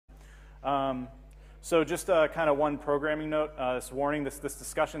So just kind of one programming note, this warning, this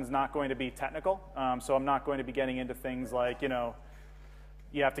discussion is not going to be technical. So I'm not going to be getting into things like,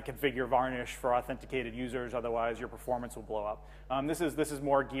 you have to configure varnish for authenticated users, otherwise your performance will blow up. This is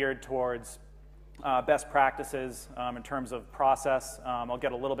more geared towards best practices in terms of process. I'll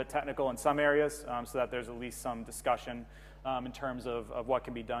get a little bit technical in some areas so that there's at least some discussion in terms of what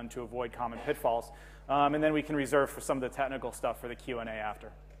can be done to avoid common pitfalls. And then we can reserve for some of the technical stuff for the Q&A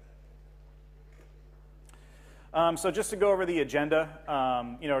after. So just to go over the agenda,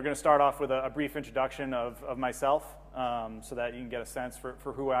 we're going to start off with a brief introduction of myself so that you can get a sense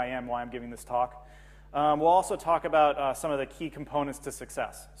for who I am, why I'm giving this talk. We'll also talk about some of the key components to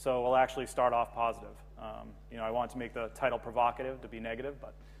success. So we'll actually start off positive. I want to make the title provocative to be negative,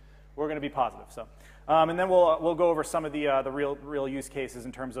 but we're going to be positive. So, and then we'll go over some of the real use cases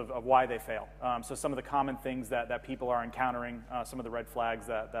in terms of why they fail. So some of the common things that people are encountering, some of the red flags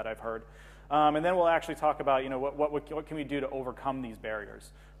that I've heard. And then we'll actually talk about, what can we do to overcome these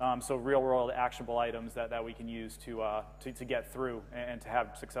barriers? So real-world actionable items that we can use to get through and to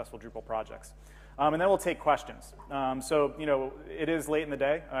have successful Drupal projects. And then we'll take questions. So, it is late in the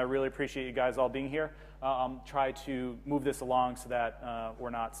day. I really appreciate you guys all being here. I'll try to move this along so that we're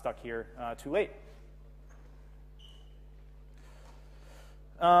not stuck here too late.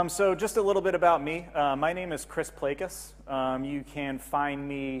 So just a little bit about me. My name is Chris Pliakas. You can find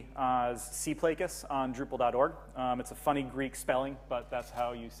me as cpliakas on Drupal.org. It's a funny Greek spelling, but that's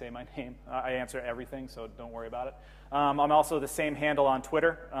how you say my name. I answer everything, so don't worry about it. I'm also the same handle on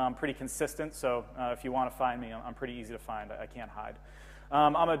Twitter. Pretty consistent, so if you want to find me, I'm pretty easy to find. I can't hide.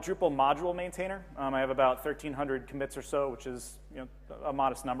 I'm a Drupal module maintainer. I have about 1,300 commits or so, which is a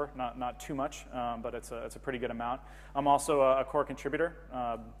modest number, not too much, but it's a pretty good amount. I'm also a core contributor,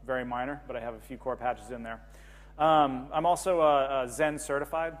 very minor, but I have a few core patches in there. I'm also a Zen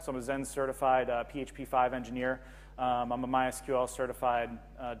certified, so I'm a Zen certified PHP 5 engineer. I'm a MySQL certified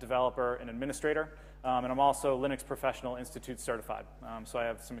developer and administrator, and I'm also Linux Professional Institute certified. So I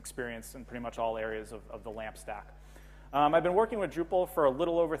have some experience in pretty much all areas of the LAMP stack. I've been working with Drupal for a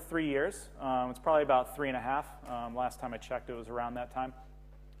little over 3 years. It's probably about 3.5. Last time I checked, it was around that time.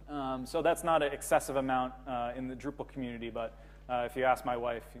 So that's not an excessive amount in the Drupal community, but if you ask my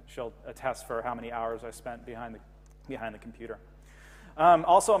wife, she'll attest for how many hours I spent behind the computer.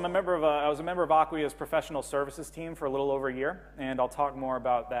 Also, I was a member of Acquia's professional services team for a little over a year, and I'll talk more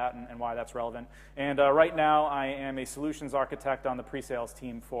about that and why that's relevant. And right now, I am a solutions architect on the pre-sales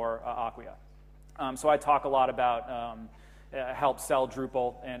team for Acquia. So I talk a lot about help sell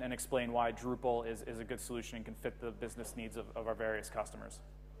Drupal and explain why Drupal is a good solution and can fit the business needs of our various customers.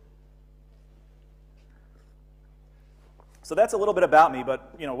 So that's a little bit about me,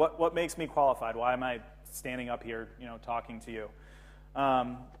 but what makes me qualified? Why am I standing up here talking to you?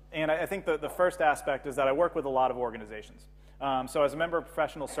 And I think the first aspect is that I work with a lot of organizations. So as a member of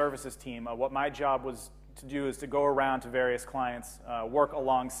professional services team, what my job was to do is to go around to various clients, work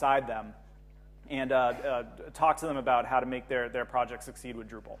alongside them, and talk to them about how to make their project succeed with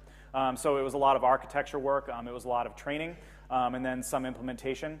Drupal. So it was a lot of architecture work, it was a lot of training, and then some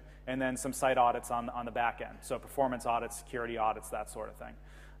implementation, and then some site audits on the back end. So performance audits, security audits, that sort of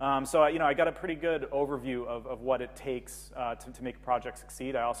thing. So I got a pretty good overview of what it takes to make a project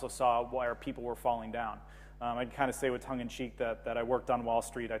succeed. I also saw where people were falling down. I'd kind of say with tongue-in-cheek that I worked on Wall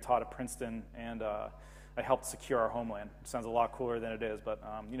Street, I taught at Princeton, and I helped secure our homeland. It sounds a lot cooler than it is, but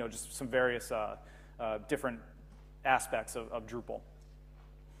just some various different aspects of Drupal.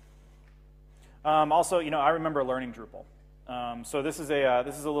 Also, I remember learning Drupal. So this is a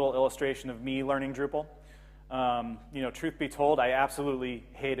little illustration of me learning Drupal. Truth be told, I absolutely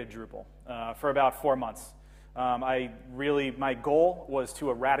hated Drupal for about 4 months. My goal was to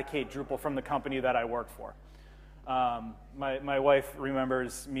eradicate Drupal from the company that I worked for. My wife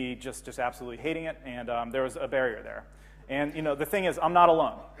remembers me just absolutely hating it, and there was a barrier there. And the thing is, I'm not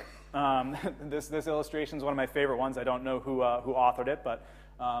alone. This illustration is one of my favorite ones. I don't know who authored it, but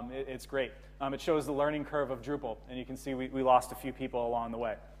it's great. It shows the learning curve of Drupal, and you can see we lost a few people along the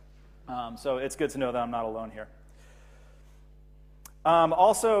way. So it's good to know that I'm not alone here.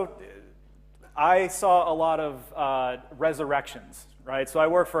 Also, I saw a lot of resurrections, right? So I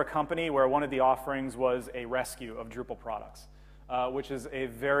work for a company where one of the offerings was a rescue of Drupal products, which is a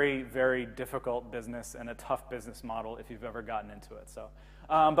very, very difficult business and a tough business model if you've ever gotten into it. So,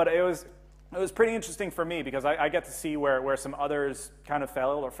 but it was pretty interesting for me because I get to see where some others kind of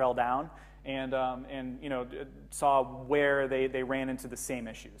fell down, and saw where they ran into the same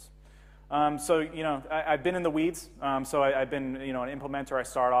issues. So, I've been in the weeds. So I've been, an implementer. I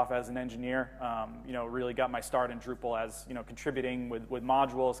started off as an engineer, really got my start in Drupal as, contributing with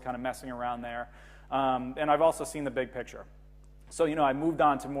modules, kind of messing around there. And I've also seen the big picture. So, I moved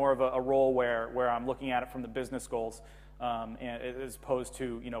on to more of a role where I'm looking at it from the business goals, and as opposed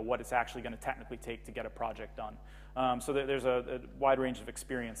to, what it's actually going to technically take to get a project done. So there's a wide range of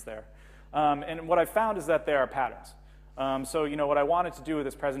experience there. And what I've found is that there are patterns. So, what I wanted to do with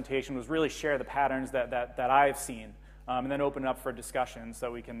this presentation was really share the patterns that I've seen, and then open it up for discussion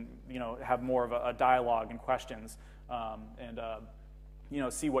so we can, have more of a dialogue and questions, and,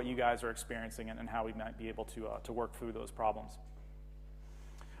 see what you guys are experiencing and how we might be able to work through those problems.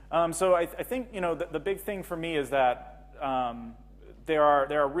 So I think, the big thing for me is that there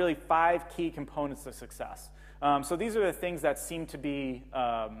are really 5 key components to success. So these are the things that seem to be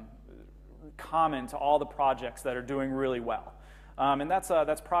common to all the projects that are doing really well. And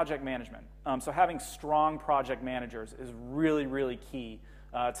that's project management. So having strong project managers is really, really key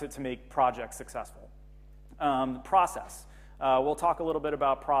to make projects successful. Process. We'll talk a little bit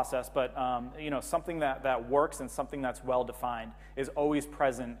about process, but something that works and something that's well-defined is always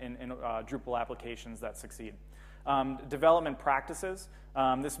present in Drupal applications that succeed. Development practices.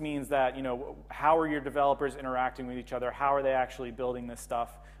 This means that, how are your developers interacting with each other? How are they actually building this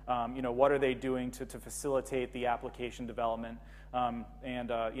stuff? What are they doing to facilitate the application development?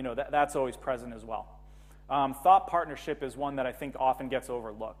 That's always present as well. Thought partnership is one that I think often gets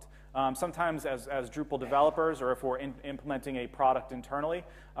overlooked. Sometimes as Drupal developers, or if we're implementing a product internally,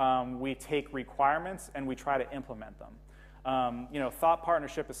 we take requirements and we try to implement them. Thought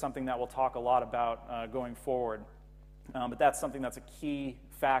partnership is something that we'll talk a lot about going forward. But that's something that's a key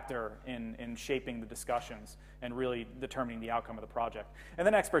factor in shaping the discussions and really determining the outcome of the project. And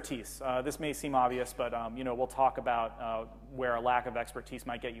then expertise. This may seem obvious, but we'll talk about where a lack of expertise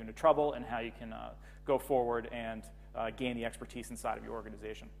might get you into trouble and how you can go forward and gain the expertise inside of your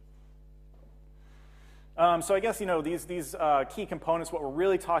organization. So I guess these key components, what we're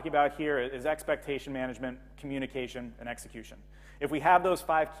really talking about here is expectation management, communication, and execution. If we have those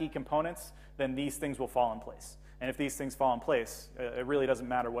 5 key components, then these things will fall in place. And if these things fall in place, it really doesn't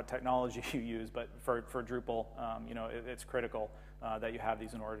matter what technology you use, but for Drupal, it's critical that you have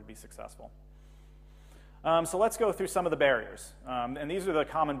these in order to be successful. So let's go through some of the barriers. And these are the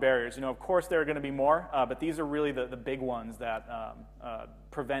common barriers. Of course, there are going to be more, but these are really the big ones that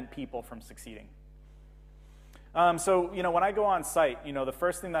prevent people from succeeding. So, when I go on site, the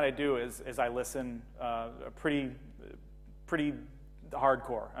first thing that I do is I listen pretty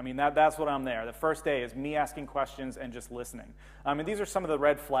hardcore. I mean, that's what I'm there. The first day is me asking questions and just listening. And these are some of the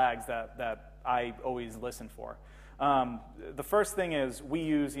red flags that I always listen for. The first thing is we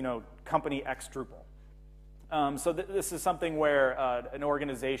use, company X Drupal. So this is something where an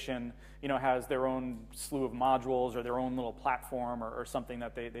organization, has their own slew of modules or their own little platform or something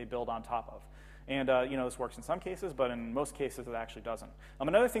that they build on top of. And this works in some cases, but in most cases it actually doesn't.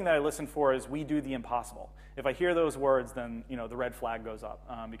 Another thing that I listen for is we do the impossible. If I hear those words, then the red flag goes up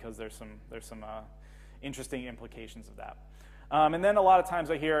because there's some interesting implications of that. And then a lot of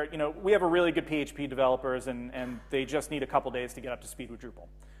times I hear, we have a really good PHP developers and they just need a couple days to get up to speed with Drupal.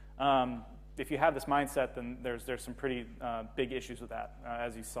 If you have this mindset, then there's some pretty big issues with that,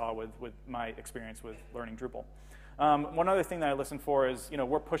 as you saw with my experience with learning Drupal. One other thing that I listen for is,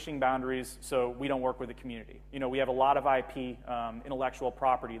 we're pushing boundaries, so we don't work with the community. We have a lot of IP, intellectual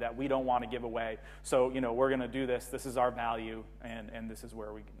property that we don't want to give away. So, we're going to do this. This is our value, and this is where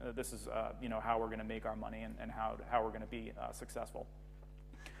how we're going to make our money and how we're going to be successful.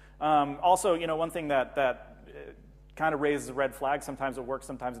 Also, one thing that kind of raises a red flag. Sometimes it works,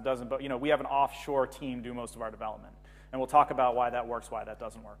 sometimes it doesn't. But we have an offshore team do most of our development, and we'll talk about why that works, why that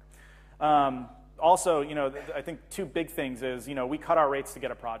doesn't work. Also, I think 2 big things is, we cut our rates to get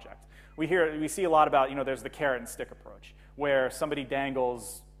a project. We see a lot about, there's the carrot and stick approach, where somebody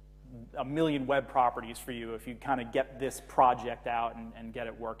dangles 1 million web properties for you if you kind of get this project out and get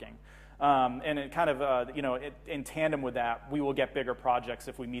it working. And it kind of, in tandem with that, we will get bigger projects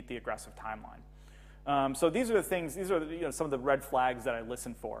if we meet the aggressive timeline. So these are the things, these are some of the red flags that I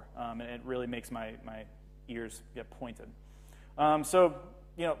listen for, and it really makes my ears get pointed.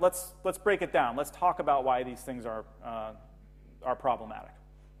 Let's break it down. Let's talk about why these things are problematic.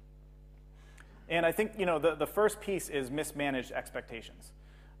 And I think the first piece is mismanaged expectations.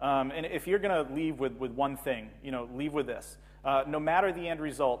 And if you're going to leave with one thing, leave with this. No matter the end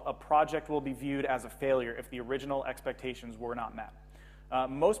result, a project will be viewed as a failure if the original expectations were not met.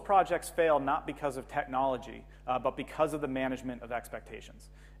 Most projects fail not because of technology, but because of the management of expectations.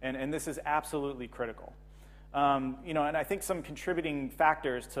 And this is absolutely critical. You know, and I think some contributing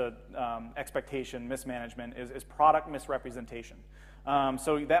factors to expectation mismanagement is product misrepresentation.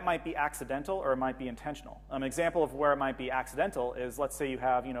 So that might be accidental or it might be intentional. An example of where it might be accidental is, let's say you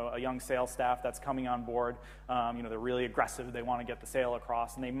have, you know, a young sales staff that's coming on board. You know, they're really aggressive. They want to get the sale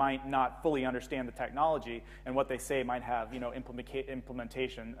across, and they might not fully understand the technology, and what they say might have, you know,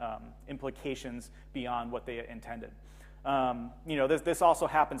 implications beyond what they intended. You know, this also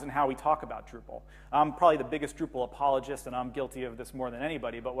happens in how we talk about Drupal. I'm probably the biggest Drupal apologist, and I'm guilty of this more than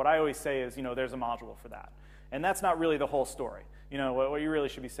anybody, but what I always say is, you know, there's a module for that. And that's not really the whole story. You know, what you really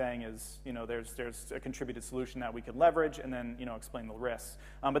should be saying is, you know, there's a contributed solution that we could leverage, and then, you know, explain the risks.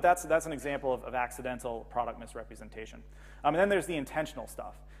 But that's an example of accidental product misrepresentation. And then there's the intentional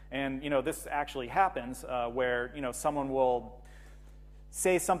stuff. And, you know, this actually happens where, you know, someone will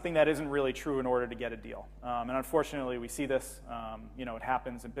say something that isn't really true in order to get a deal. And unfortunately, we see this. You know, it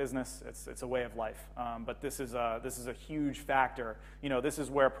happens in business. It's a way of life. But this is a huge factor. You know, this is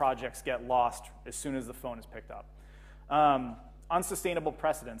where projects get lost as soon as the phone is picked up. Unsustainable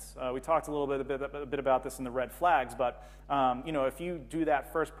precedents. We talked a little bit about this in the red flags, but you know, if you do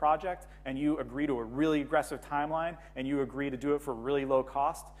that first project and you agree to a really aggressive timeline and you agree to do it for really low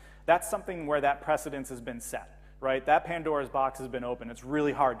cost, that's something where that precedence has been set. Right? That Pandora's box has been opened. It's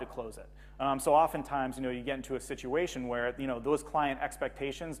really hard to close it. So oftentimes, you know, you get into a situation where, you know, those client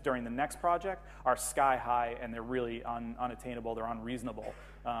expectations during the next project are sky high, and they're really unattainable, they're unreasonable,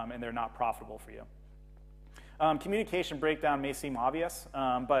 and they're not profitable for you. Communication breakdown may seem obvious,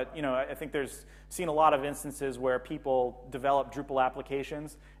 but, you know, I think there's seen a lot of instances where people develop Drupal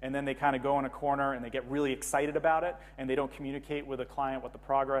applications and then they kind of go in a corner and they get really excited about it and they don't communicate with the client what the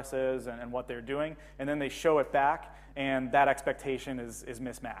progress is and what they're doing, and then they show it back and that expectation is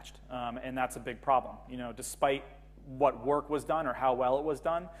mismatched, and that's a big problem. You know, despite what work was done or how well it was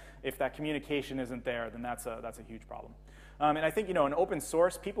done, if that communication isn't there, then that's a huge problem. And I think, you know, in open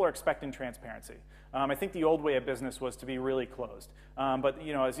source, people are expecting transparency. I think the old way of business was to be really closed. But,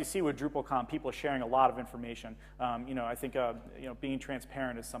 you know, as you see with DrupalCon, people are sharing a lot of information. You know, I think, you know, being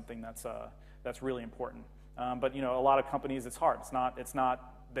transparent is something that's really important. But, you know, a lot of companies, it's hard.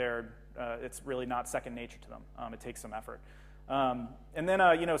 It's really not second nature to them. It takes some effort. And then,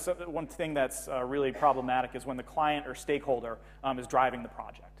 you know, one thing that's really problematic is when the client or stakeholder is driving the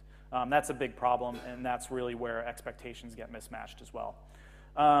project. That's a big problem, and that's really where expectations get mismatched as well.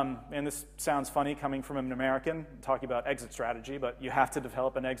 And this sounds funny coming from an American talking about exit strategy, but you have to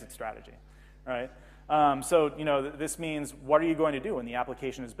develop an exit strategy, right? So, you know, this means, what are you going to do when the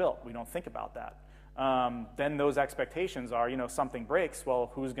application is built? We don't think about that. Then those expectations are, you know, something breaks,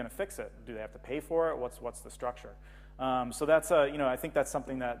 well, who's going to fix it? Do they have to pay for it? What's the structure? So that's, you know, I think that's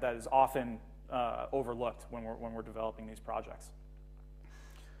something that is often overlooked when we're developing these projects.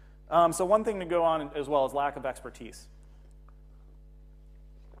 So one thing to go on as well is lack of expertise.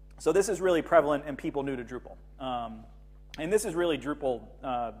 So this is really prevalent in people new to Drupal. And this is really Drupal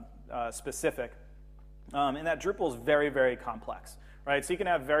specific, in that Drupal is very, very complex. Right? So you can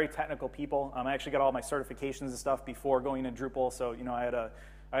have very technical people. I actually got all my certifications and stuff before going into Drupal, so, you know,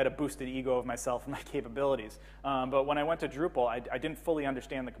 I had a boosted ego of myself and my capabilities. But when I went to Drupal, I didn't fully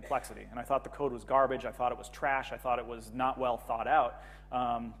understand the complexity, and I thought the code was garbage. I thought it was trash. I thought it was not well thought out.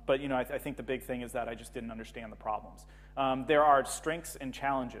 But, you know, I think the big thing is that I just didn't understand the problems. There are strengths and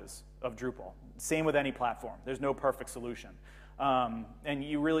challenges of Drupal. Same with any platform. There's no perfect solution. And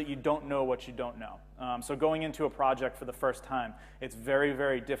you don't know what you don't know. So going into a project for the first time, it's very,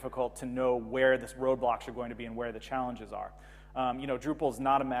 very difficult to know where the roadblocks are going to be and where the challenges are. You know, Drupal is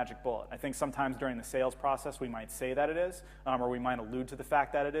not a magic bullet. I think sometimes during the sales process we might say that it is, or we might allude to the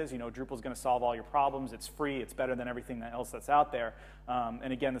fact that it is. You know, Drupal is going to solve all your problems. It's free. It's better than everything else that's out there.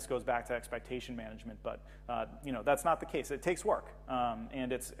 And again, this goes back to expectation management. But you know, that's not the case. It takes work,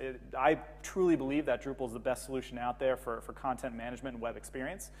 and I truly believe that Drupal is the best solution out there for content management and web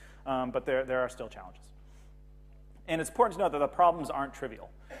experience. But there are still challenges. And it's important to note that the problems aren't trivial.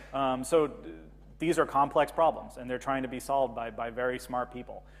 These are complex problems, and they're trying to be solved by very smart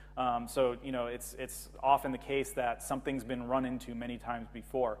people. So, you know, it's often the case that something's been run into many times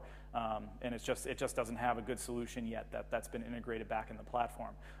before, and it just doesn't have a good solution yet that's been integrated back in the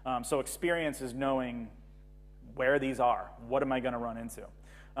platform. So experience is knowing where these are. What am I going to run into?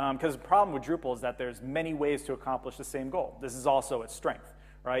 Because the problem with Drupal is that there's many ways to accomplish the same goal. This is also its strength,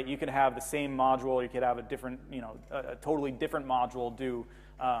 right? You could have the same module. You could have a different, you know, a totally different module do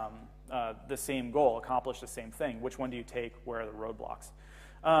the same goal, accomplish the same thing. Which one do you take? Where are the roadblocks?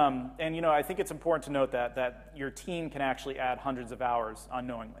 And you know, I think it's important to note that your team can actually add hundreds of hours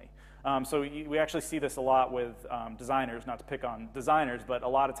unknowingly. So we actually see this a lot with designers, not to pick on designers, but a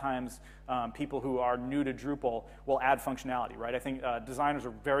lot of times people who are new to Drupal will add functionality, right? I think designers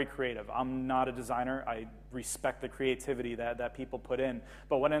are very creative. I'm not a designer. I respect the creativity that people put in.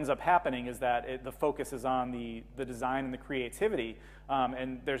 But what ends up happening is that the focus is on the design and the creativity,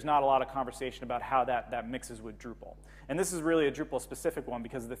 and there's not a lot of conversation about how that mixes with Drupal. And this is really a Drupal-specific one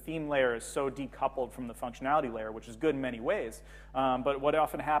because the theme layer is so decoupled from the functionality layer, which is good in many ways. But what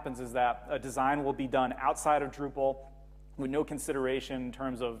often happens is that a design will be done outside of Drupal with no consideration in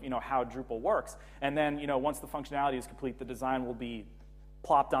terms of how Drupal works. And then once the functionality is complete, the design will be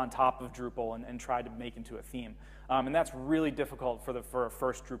plopped on top of Drupal and tried to make into a theme. And that's really difficult for a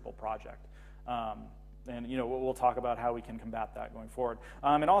first Drupal project. And we'll talk about how we can combat that going forward.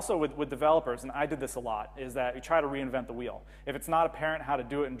 And also with developers, and I did this a lot, is that you try to reinvent the wheel. If it's not apparent how to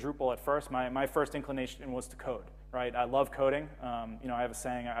do it in Drupal at first, my first inclination was to code, right? I love coding. I have a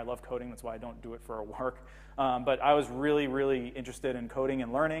saying, I love coding, that's why I don't do it for work. But I was really, really interested in coding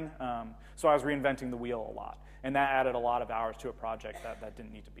and learning, so I was reinventing the wheel a lot. And that added a lot of hours to a project that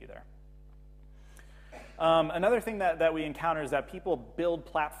didn't need to be there. Another thing that we encounter is that people build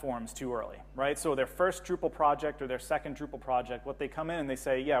platforms too early, right? So their first Drupal project or their second Drupal project, what they come in and they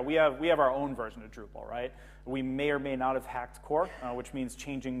say, yeah, we have our own version of Drupal, right? We may or may not have hacked core, which means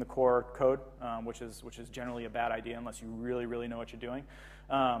changing the core code, which is generally a bad idea unless you really, really know what you're doing.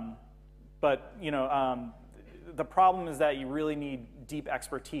 The problem is that you really need deep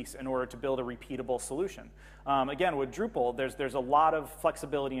expertise in order to build a repeatable solution. Again, with Drupal, there's a lot of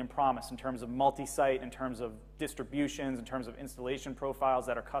flexibility and promise in terms of multi-site, in terms of distributions, in terms of installation profiles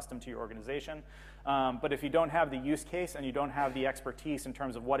that are custom to your organization. But if you don't have the use case and you don't have the expertise in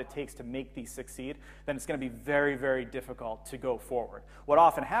terms of what it takes to make these succeed, then it's going to be very, very difficult to go forward. What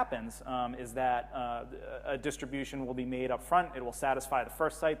often happens is that a distribution will be made up front. It will satisfy the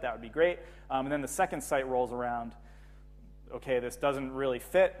first site. That would be great. And then the second site rolls around. Okay, this doesn't really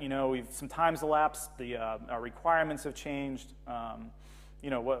fit. We've some time's elapsed. Our requirements have changed. Now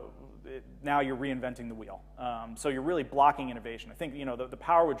you're reinventing the wheel. So you're really blocking innovation. I think the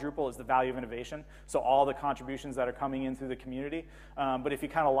power with Drupal is the value of innovation. So all the contributions that are coming in through the community. But if you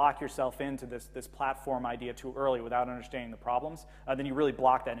kind of lock yourself into this platform idea too early without understanding the problems, then you really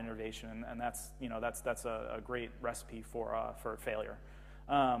block that innovation, and that's a great recipe for failure.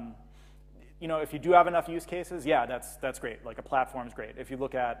 If you do have enough use cases, yeah, that's great. Like a platform is great. If you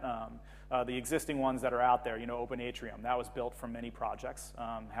look at the existing ones that are out there, Open Atrium, that was built from many projects,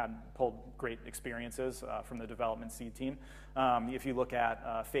 had pulled great experiences from the development seed team. If you look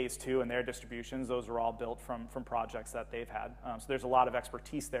at Phase 2 and their distributions, those are all built from projects that they've had. So there's a lot of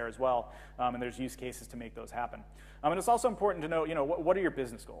expertise there as well, and there's use cases to make those happen. And it's also important to know, what are your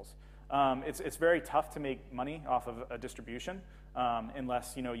business goals? It's very tough to make money off of a distribution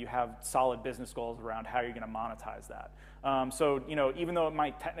unless you have solid business goals around how you're going to monetize that. So even though it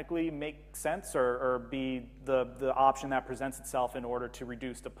might technically make sense or be the option that presents itself in order to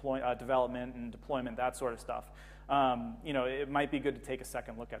reduce development and deployment, that sort of stuff, it might be good to take a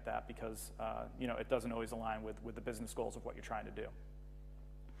second look at that because it doesn't always align with the business goals of what you're trying to do.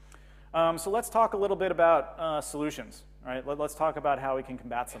 So let's talk a little bit about solutions. Right? Let's talk about how we can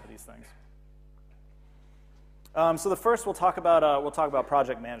combat some of these things. So the first we'll talk about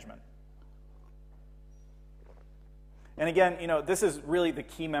project management. And again, this is really the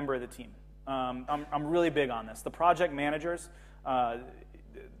key member of the team. I'm really big on this. The project managers,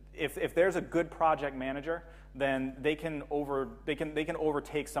 if there's a good project manager, then they can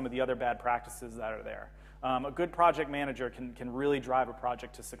overtake some of the other bad practices that are there. A good project manager can really drive a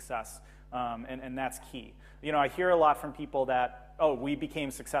project to success, and that's key. I hear a lot from people that, oh, we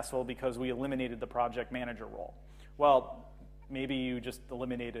became successful because we eliminated the project manager role. Well, maybe you just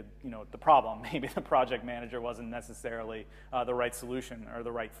eliminated the problem. Maybe the project manager wasn't necessarily the right solution or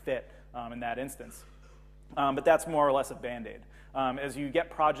the right fit in that instance. But that's more or less a Band-Aid. As you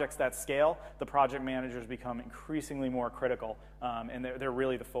get projects that scale, the project managers become increasingly more critical, and they're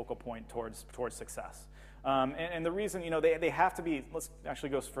really the focal point towards success. And the reason, they have to be, let's actually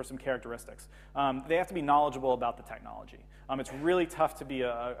go for some characteristics. They have to be knowledgeable about the technology. It's really tough to be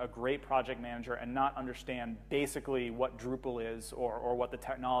a great project manager and not understand basically what Drupal is or what the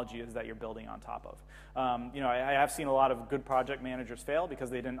technology is that you're building on top of. I have seen a lot of good project managers fail because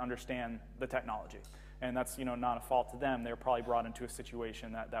they didn't understand the technology. And that's not a fault to them. They're probably brought into a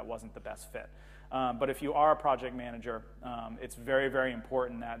situation that wasn't the best fit. But if you are a project manager, it's very, very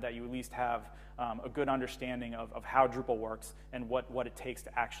important that you at least have a good understanding of how Drupal works and what it takes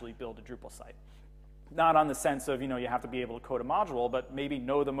to actually build a Drupal site. Not on the sense of, you have to be able to code a module, but maybe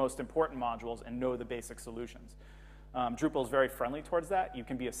know the most important modules and know the basic solutions. Drupal is very friendly towards that. You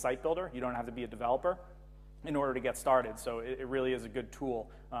can be a site builder. You don't have to be a developer in order to get started. So it really is a good tool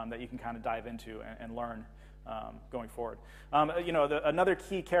that you can kind of dive into and learn going forward. Another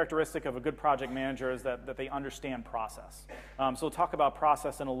key characteristic of a good project manager is that they understand process. So we'll talk about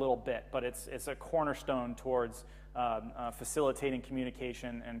process in a little bit, but it's a cornerstone towards facilitating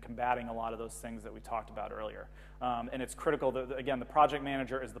communication and combating a lot of those things that we talked about earlier. And it's critical that, again, the project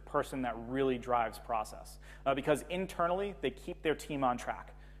manager is the person that really drives process. Because internally, they keep their team on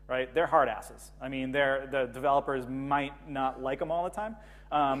track. Right? They're hard asses. I mean, the developers might not like them all the time,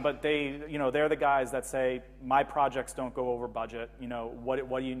 but they're the guys that say, my projects don't go over budget.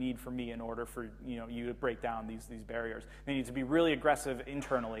 What do you need from me in order for you to break down these barriers? They need to be really aggressive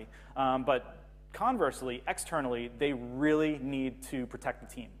internally, but conversely, externally, they really need to protect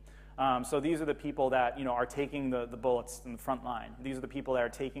the team. So these are the people that are taking the bullets in the front line. These are the people that are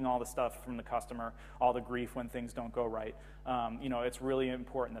taking all the stuff from the customer, all the grief when things don't go right. It's really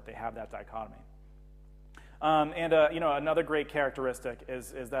important that they have that dichotomy. Another great characteristic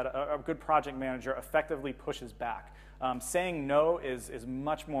is that a good project manager effectively pushes back. Saying no is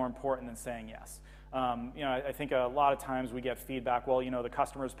much more important than saying yes. I think a lot of times we get feedback, well, the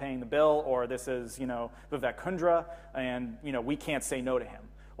customer's paying the bill, or this is, Vivek Kundra, and, we can't say no to him.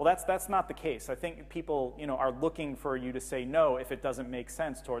 Well, that's not the case. I think people, are looking for you to say no if it doesn't make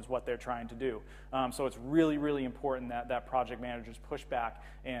sense towards what they're trying to do. So it's really, really important that project managers push back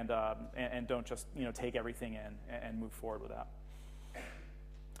and don't just, take everything in and move forward with that.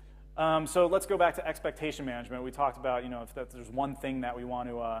 So let's go back to expectation management. We talked about, if there's one thing that we want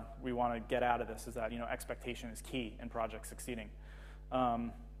to get out of this is that, expectation is key in project succeeding.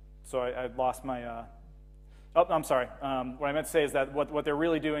 So I lost my. Oh, I'm sorry. What I meant to say is that what they're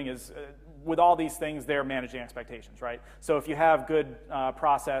really doing is, with all these things, they're managing expectations, right? So if you have good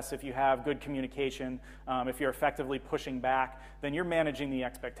process, if you have good communication, if you're effectively pushing back, then you're managing the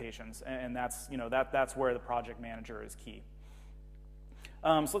expectations, and that's that's where the project manager is key.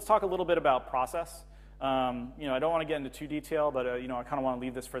 So let's talk a little bit about process. I don't want to get into too detail, but I kind of want to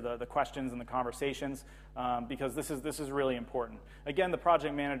leave this for the questions and the conversations because this is really important. Again, the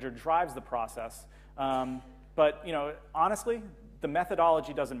project manager drives the process. But honestly, the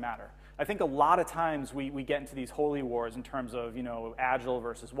methodology doesn't matter. I think a lot of times we get into these holy wars in terms of agile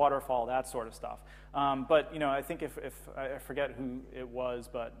versus waterfall, that sort of stuff. But I think if I forget who it was,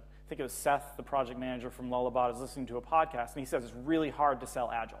 but I think it was Seth, the project manager from Lullabot, is listening to a podcast, and he says it's really hard to sell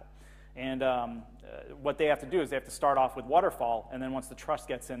agile. And what they have to do is they have to start off with waterfall, and then once the trust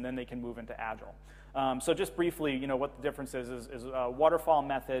gets in, then they can move into agile. So just briefly, what the difference is a waterfall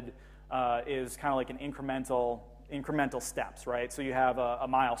method is kind of like an incremental steps, right? So you have a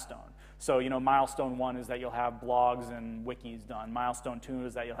milestone. So milestone 1 is that you'll have blogs and wikis done. Milestone 2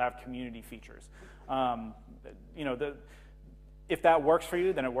 is that you'll have community features. If that works for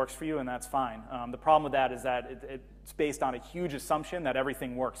you, then it works for you, and that's fine. The problem with that is that it's based on a huge assumption that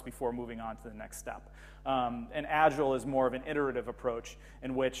everything works before moving on to the next step. And Agile is more of an iterative approach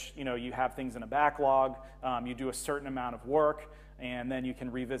in which you have things in a backlog, you do a certain amount of work, and then you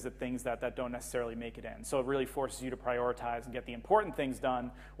can revisit things that don't necessarily make it in. So it really forces you to prioritize and get the important things done,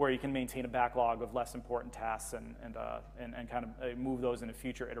 where you can maintain a backlog of less important tasks and kind of move those into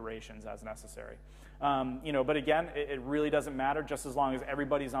future iterations as necessary. But again, it really doesn't matter just as long as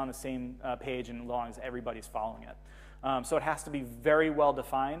everybody's on the same page and as long as everybody's following it. So it has to be very well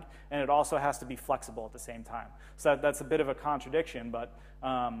defined, and it also has to be flexible at the same time. So that's a bit of a contradiction, but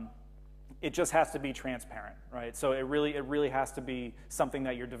it just has to be transparent, right? So it really has to be something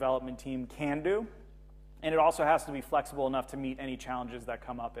that your development team can do, and it also has to be flexible enough to meet any challenges that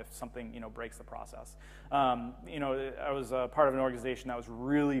come up if something breaks the process. I was a part of an organization that was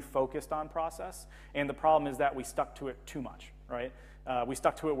really focused on process, and the problem is that we stuck to it too much, right? We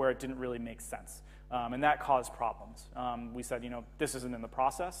stuck to it where it didn't really make sense. And that caused problems. We said, this isn't in the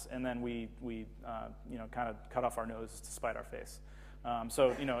process, and then we kind of cut off our nose to spite our face.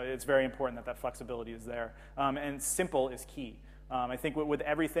 So it's very important that flexibility is there, and simple is key. I think with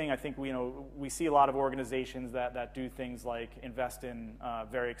everything, I think we see a lot of organizations that do things like invest in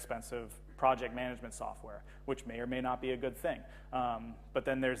very expensive project management software, which may or may not be a good thing. But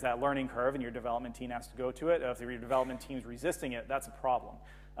then there's that learning curve, and your development team has to go to it. If your development team's resisting it, that's a problem.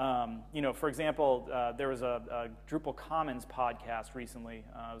 For example, there was a Drupal Commons podcast recently.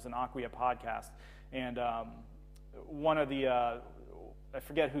 It was an Acquia podcast, and one of the I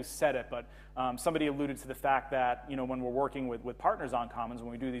forget who said it, but somebody alluded to the fact that when we're working with partners on Commons,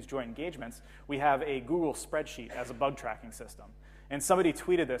 when we do these joint engagements, we have a Google spreadsheet as a bug tracking system. And somebody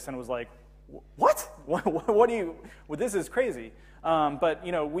tweeted this and was like, "What? What do you? Well, this is crazy." But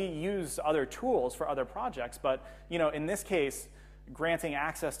we use other tools for other projects. But in this case, granting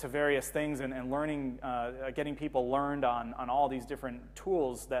access to various things and learning, getting people learned on all these different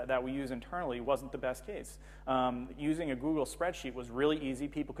tools that we use internally wasn't the best case. Using a Google spreadsheet was really easy.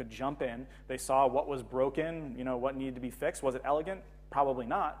 People could jump in. They saw what was broken, what needed to be fixed. Was it elegant? Probably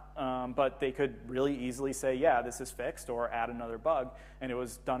not. But they could really easily say, yeah, this is fixed, or add another bug. And it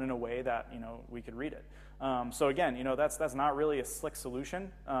was done in a way that we could read it. So again, that's not really a slick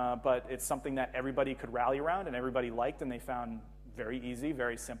solution, but it's something that everybody could rally around and everybody liked, and they found very easy,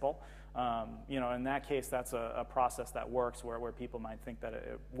 very simple. In that case, that's a process that works where people might think that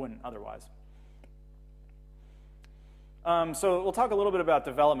it wouldn't otherwise. So we'll talk a little bit about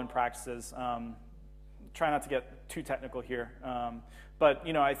development practices. Try not to get too technical here. But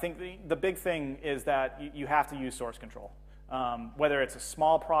I think the big thing is that you have to use source control. Whether it's a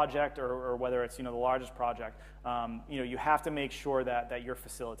small project or whether it's the largest project, you have to make sure that you're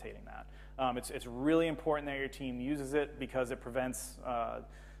facilitating that. It's really important that your team uses it because it prevents,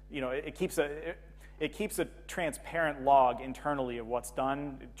 it keeps a transparent log internally of what's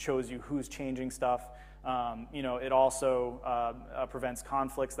done. It shows you who's changing stuff. It also prevents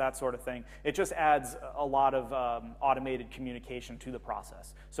conflicts, that sort of thing. It just adds a lot of automated communication to the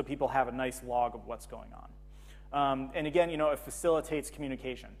process, so people have a nice log of what's going on. And again, it facilitates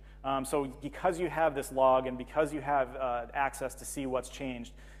communication. So because you have this log and because you have access to see what's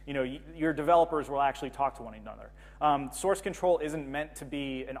changed, your developers will actually talk to one another. Source control isn't meant to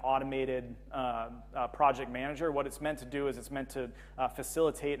be an automated project manager. What it's meant to do is it's meant to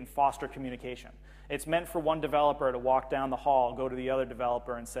facilitate and foster communication. It's meant for one developer to walk down the hall, go to the other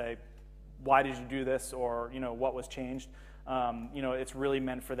developer and say, why did you do this? Or what was changed? It's really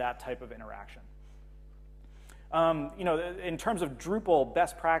meant for that type of interaction. In terms of Drupal,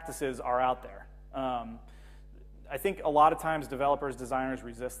 best practices are out there. I think a lot of times developers, designers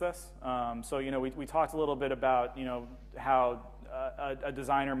resist this. So we talked a little bit about how a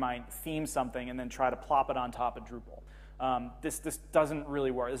designer might theme something and then try to plop it on top of Drupal. This doesn't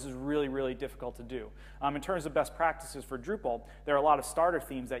really work. This is really, really difficult to do. In terms of best practices for Drupal, there are a lot of starter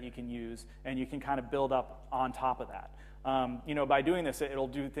themes that you can use, and you can kind of build up on top of that. By doing this, it'll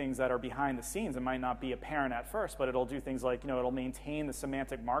do things that are behind the scenes. It might not be apparent at first, but it'll do things like, it'll maintain the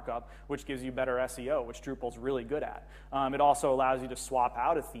semantic markup, which gives you better SEO, which Drupal's really good at. It also allows you to swap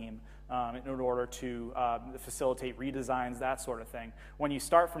out a theme in order to facilitate redesigns, that sort of thing. When you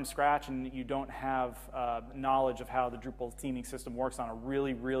start from scratch and you don't have knowledge of how the Drupal theming system works on a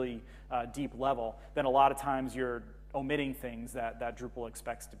really, really deep level, then a lot of times you're omitting things that Drupal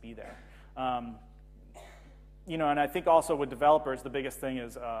expects to be there. And I think also with developers, the biggest thing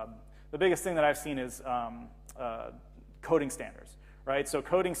that I've seen is coding standards, right? So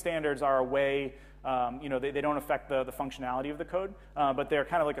coding standards are a way, they don't affect the functionality of the code, but they're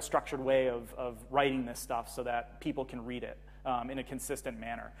kind of like a structured way of writing this stuff so that people can read it in a consistent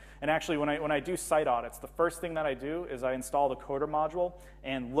manner. And actually, when I do site audits, the first thing that I do is I install the coder module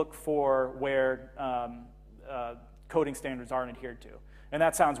and look for where coding standards aren't adhered to. And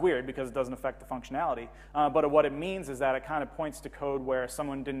that sounds weird because it doesn't affect the functionality. But what it means is that it kind of points to code where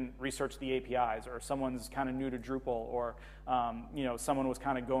someone didn't research the APIs, or someone's kind of new to Drupal, or someone was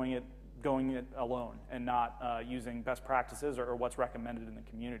kind of going it alone and not using best practices or what's recommended in the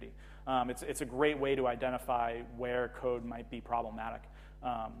community. It's a great way to identify where code might be problematic.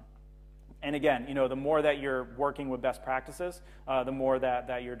 And again, the more that you're working with best practices, the more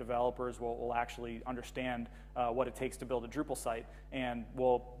that your developers will actually understand what it takes to build a Drupal site, and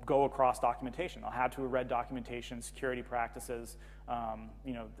will go across documentation. They'll have to have read documentation, security practices,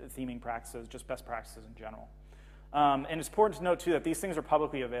 theming practices, just best practices in general. And it's important to note too that these things are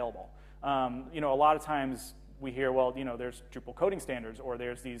publicly available. A lot of times we hear, well, there's Drupal coding standards, or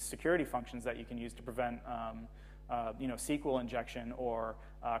there's these security functions that you can use to prevent SQL injection or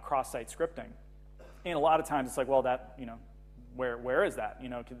cross-site scripting. And a lot of times it's like, well, that, where is that?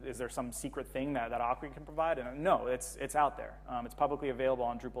 Is there some secret thing that Acquia can provide? And no, it's out there. It's publicly available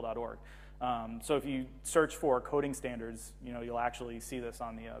on Drupal.org. So if you search for coding standards, you'll actually see this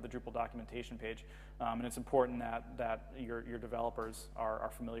on the Drupal documentation page. And it's important that your developers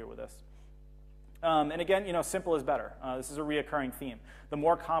are familiar with this. And again, simple is better. This is a reoccurring theme. The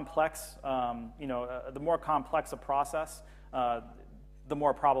more complex, the more complex a process, the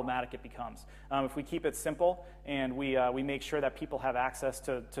more problematic it becomes. If we keep it simple and we make sure that people have access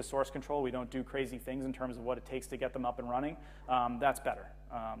to source control, we don't do crazy things in terms of what it takes to get them up and running, that's better.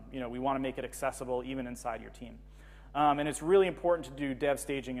 We want to make it accessible even inside your team. And it's really important to do dev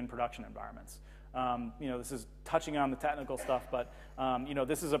staging in production environments. This is touching on the technical stuff, but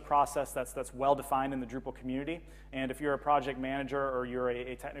this is a process that's well defined in the Drupal community. And if you're a project manager or you're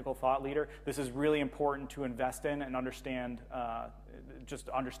a technical thought leader, this is really important to invest in and understand, just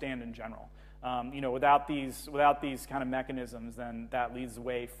understand in general. Without these kind of mechanisms, then that leads the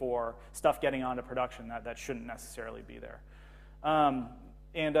way for stuff getting onto production that shouldn't necessarily be there.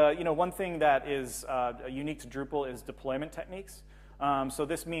 One thing that is unique to Drupal is deployment techniques. So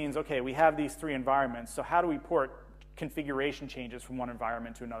this means, okay, we have these 3 environments, so how do we port configuration changes from one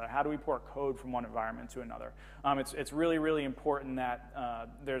environment to another? How do we port code from one environment to another? It's really, really important that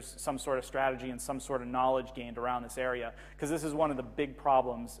there's some sort of strategy and some sort of knowledge gained around this area, because this is one of the big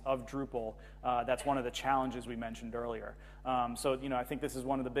problems of Drupal. That's one of the challenges we mentioned earlier. I think this is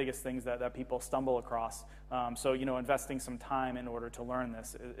one of the biggest things that people stumble across. Investing some time in order to learn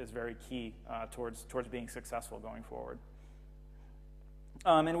this is very key towards being successful going forward.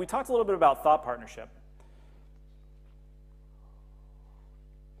 And we talked a little bit about thought partnership.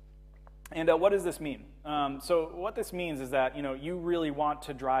 And what does this mean? So what this means is that you really want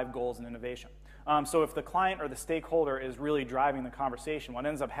to drive goals and innovation. So if the client or the stakeholder is really driving the conversation, what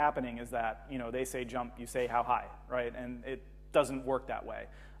ends up happening is that they say jump, you say how high, right? And it doesn't work that way.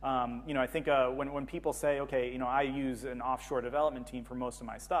 I think when people say, okay, I use an offshore development team for most of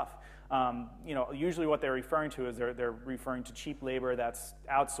my stuff, usually what they're referring to is they're referring to cheap labor that's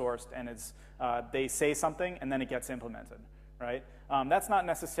outsourced, and they say something and then it gets implemented, right? That's not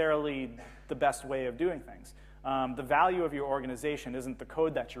necessarily the best way of doing things. The value of your organization isn't the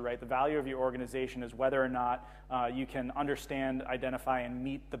code that you write. The value of your organization is whether or not you can understand, identify, and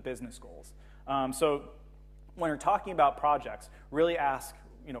meet the business goals. So when you're talking about projects, really ask,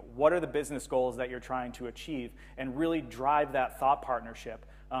 what are the business goals that you're trying to achieve, and really drive that thought partnership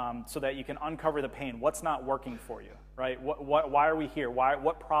so that you can uncover the pain. What's not working for you, right? Why are we here?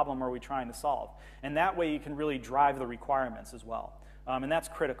 What problem are we trying to solve? And that way you can really drive the requirements as well. And that's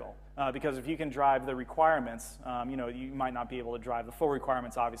critical, because if you can drive the requirements, you might not be able to drive the full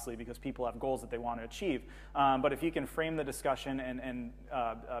requirements, obviously, because people have goals that they want to achieve. But if you can frame the discussion and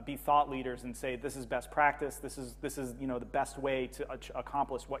be thought leaders and say, this is best practice, this is the best way to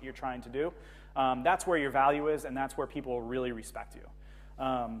accomplish what you're trying to do, that's where your value is, and that's where people will really respect you.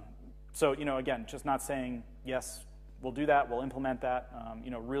 Again, just not saying, yes, we'll do that, we'll implement that,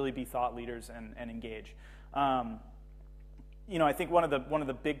 really be thought leaders and engage. I think one of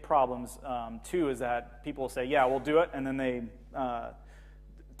the big problems too is that people will say, yeah, we'll do it, and then they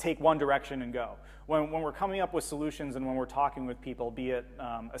take one direction and go. When we're coming up with solutions and when we're talking with people, be it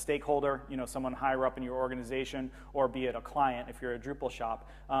a stakeholder, someone higher up in your organization, or be it a client if you're a Drupal shop,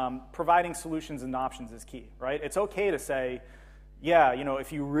 providing solutions and options is key, right? It's okay to say, yeah,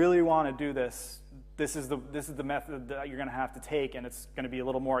 if you really want to do this, this is the method that you're going to have to take, and it's going to be a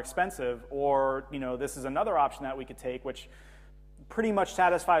little more expensive, or this is another option that we could take, which pretty much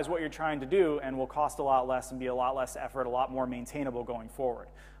satisfies what you're trying to do and will cost a lot less and be a lot less effort, a lot more maintainable going forward.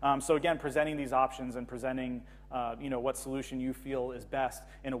 So again, presenting these options and presenting what solution you feel is best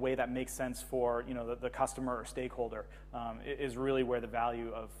in a way that makes sense for the customer or stakeholder is really where the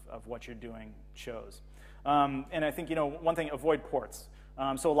value of what you're doing shows. And I think one thing, avoid ports.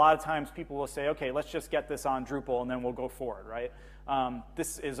 So a lot of times people will say, okay, let's just get this on Drupal and then we'll go forward, right?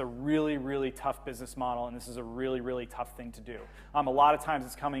 This is a really, really tough business model, and this is a really, really tough thing to do. A lot of times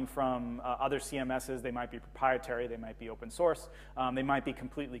it's coming from other CMSs. They might be proprietary, they might be open source, they might be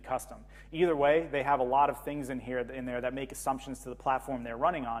completely custom. Either way, they have a lot of things in there that make assumptions to the platform they're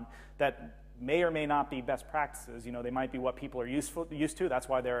running on that may or may not be best practices. They might be what people are used to, that's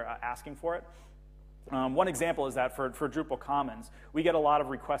why they're asking for it. One example is that for Drupal Commons, we get a lot of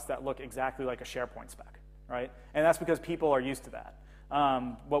requests that look exactly like a SharePoint spec, right? And that's because people are used to that.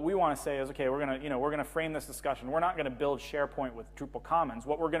 What we want to say is, okay, we're gonna frame this discussion. We're not going to build SharePoint with Drupal Commons.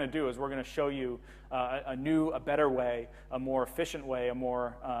 What we're going to do is we're going to show you a better way, a more efficient way, a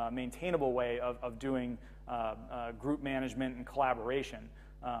more maintainable way of doing group management and collaboration.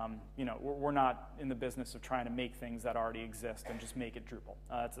 We're not in the business of trying to make things that already exist and just make it Drupal.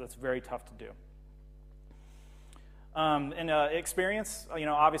 That's very tough to do. Experience,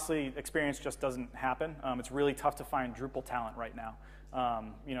 obviously experience just doesn't happen. It's really tough to find Drupal talent right now.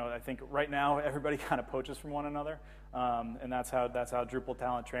 I think right now everybody kind of poaches from one another, and that's how Drupal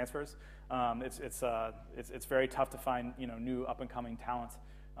talent transfers. It's very tough to find new up and coming talent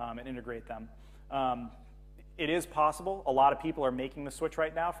and integrate them. it is possible. A lot of people are making the switch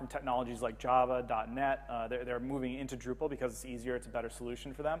right now from technologies like Java, .NET. They're moving into Drupal because it's easier, it's a better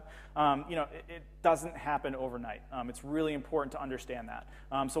solution for them. It doesn't happen overnight. It's really important to understand that.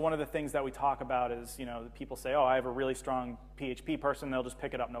 So one of the things that we talk about is, people say, oh, I have a really strong PHP person, they'll just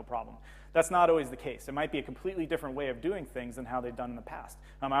pick it up, no problem. That's not always the case. It might be a completely different way of doing things than how they've done in the past.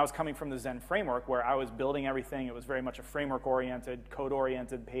 I was coming from the Zen framework where I was building everything. It was very much a framework-oriented,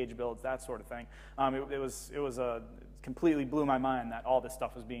 code-oriented, page builds, that sort of thing. It completely blew my mind that all this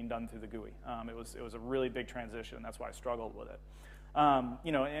stuff was being done through the GUI. It was a really big transition, and that's why I struggled with it.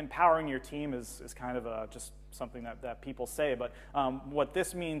 Empowering your team is kind of just something that people say, but what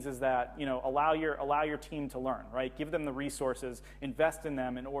this means is that allow your team to learn, right? Give them the resources, invest in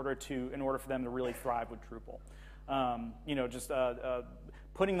them in order for them to really thrive with Drupal.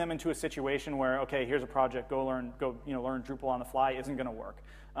 Putting them into a situation where, okay, here's a project, go learn Drupal on the fly isn't going to work.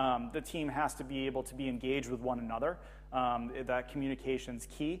 The team has to be able to be engaged with one another. That communication's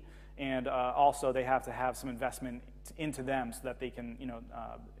key. And also, they have to have some investment into them so that they can,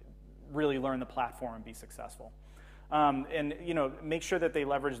 really learn the platform and be successful. Make sure that they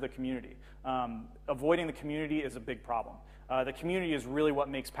leverage the community. Avoiding the community is a big problem. The community is really what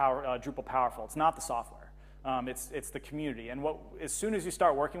makes Drupal powerful. It's not the software. It's the community. And as soon as you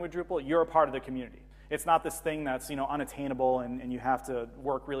start working with Drupal, you're a part of the community. It's not this thing that's unattainable and you have to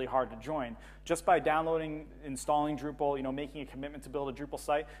work really hard to join. Just by downloading, installing Drupal, making a commitment to build a Drupal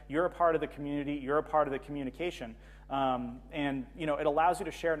site, you're a part of the community, you're a part of the communication, and it allows you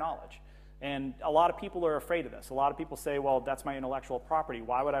to share knowledge. And a lot of people are afraid of this. A lot of people say, well, that's my intellectual property.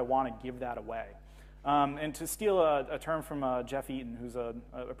 Why would I want to give that away? And to steal a term from Jeff Eaton, who's a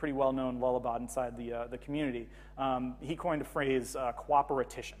pretty well-known lullabot inside the community, he coined a phrase,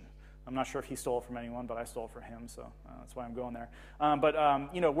 cooperatition. I'm not sure if he stole it from anyone, but I stole it from him, so that's why I'm going there.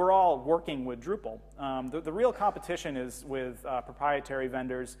 We're all working with Drupal. The real competition is with proprietary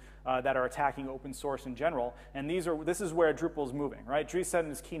vendors that are attacking open source in general, and this is where Drupal is moving, right? Dries said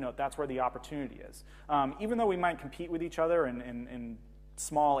in his keynote, that's where the opportunity is. Even though we might compete with each other in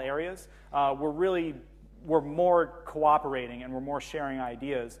small areas, we're more cooperating and we're more sharing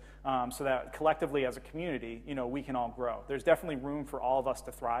ideas so that collectively as a community, we can all grow. There's definitely room for all of us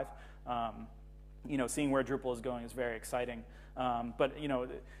to thrive. Seeing where Drupal is going is very exciting.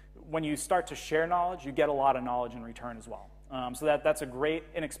 When you start to share knowledge, you get a lot of knowledge in return as well. So that's a great,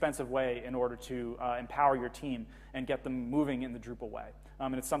 inexpensive way in order to empower your team and get them moving in the Drupal way.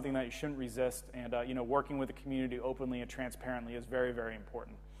 And it's something that you shouldn't resist. And working with the community openly and transparently is very, very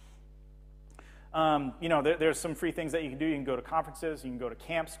important. There's some free things that you can do. You can go to conferences, you can go to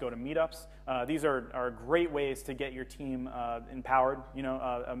camps, go to meetups. These are great ways to get your team empowered.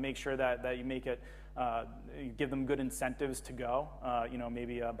 Make sure that you make it, you give them good incentives to go.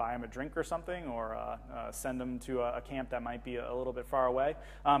 Maybe buy them a drink or something, or send them to a camp that might be a little bit far away.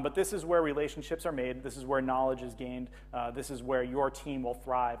 But this is where relationships are made. This is where knowledge is gained. This is where your team will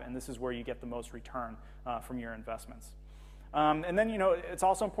thrive, and this is where you get the most return from your investments. It's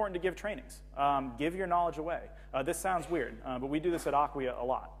also important to give trainings. Give your knowledge away. This sounds weird, but we do this at Acquia a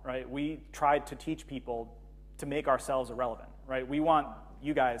lot, right? We try to teach people to make ourselves irrelevant, right? We want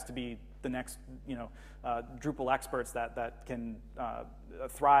you guys to be the next, Drupal experts that can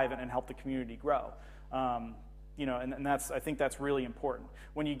thrive and help the community grow. I think that's really important.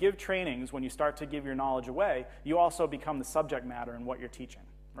 When you give trainings, when you start to give your knowledge away, you also become the subject matter in what you're teaching,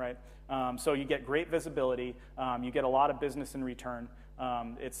 right? So you get great visibility, you get a lot of business in return.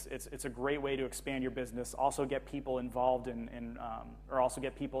 It's a great way to expand your business. Also get people involved or also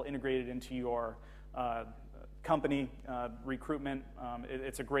get people integrated into your company recruitment.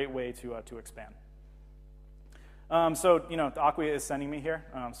 It's a great way to expand. Acquia is sending me here,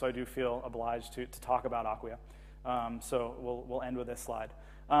 so I do feel obliged to talk about Acquia. So we'll end with this slide.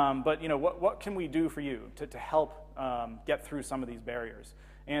 What can we do for you to help get through some of these barriers?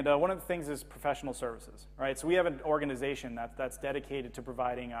 And one of the things is professional services, right? So we have an organization that's dedicated to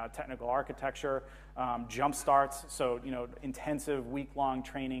providing technical architecture, jump starts, so intensive week-long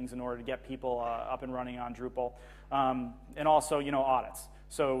trainings in order to get people up and running on Drupal, and also audits.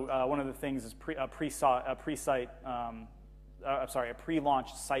 So one of the things is a pre-launch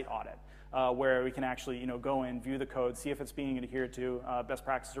site audit, where we can actually go in, view the code, see if it's being adhered to, best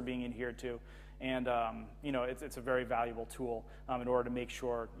practices are being adhered to. And it's a very valuable tool in order to make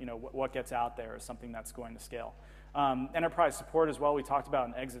sure what gets out there is something that's going to scale. Enterprise support as well, we talked about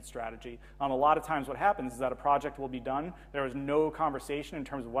an exit strategy. A lot of times what happens is that a project will be done. There is no conversation in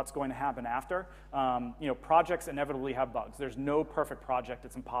terms of what's going to happen after. Projects inevitably have bugs. There's no perfect project.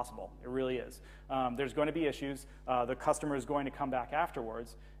 It's impossible. It really is. There's going to be issues. The customer is going to come back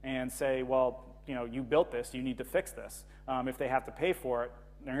afterwards and say, well, you built this, you need to fix this. If they have to pay for it,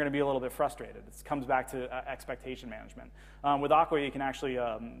 they're going to be a little bit frustrated. It comes back to expectation management. With Acquia, you can actually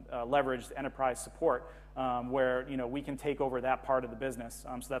leverage enterprise support where we can take over that part of the business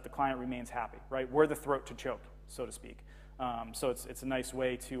so that the client remains happy, right? We're the throat to choke, so to speak. So it's a nice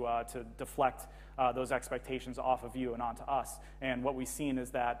way to deflect those expectations off of you and onto us. And what we've seen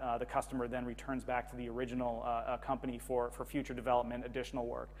is that the customer then returns back to the original company for future development, additional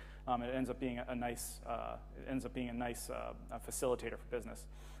work. It ends up being a nice facilitator for business.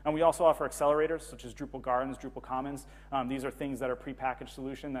 And we also offer accelerators such as Drupal Gardens, Drupal Commons. These are things that are prepackaged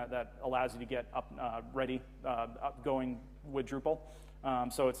solution that allows you to get ready, going with Drupal.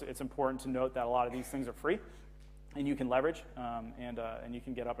 So it's important to note that a lot of these things are free, and you can leverage, and you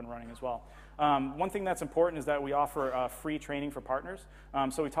can get up and running as well. One thing that's important is that we offer free training for partners.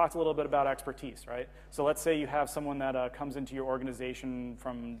 So we talked a little bit about expertise, right? So let's say you have someone that comes into your organization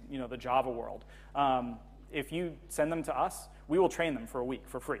from the Java world. If you send them to us, we will train them for a week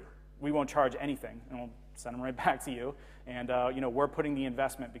for free. We won't charge anything, and we'll send them right back to you. And we're putting the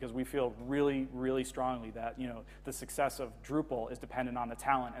investment because we feel really, really strongly that the success of Drupal is dependent on the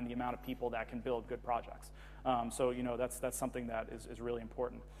talent and the amount of people that can build good projects. So that's something that is really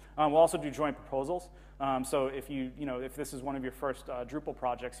important. We'll also do joint proposals. So if if this is one of your first Drupal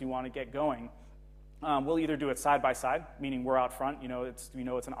projects you want to get going, we'll either do it side by side, meaning we're out front, it's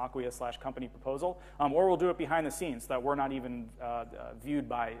an Acquia/company proposal, or we'll do it behind the scenes so that we're not even viewed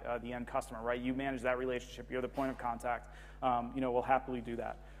by the end customer, right? You manage that relationship, you're the point of contact. We'll happily do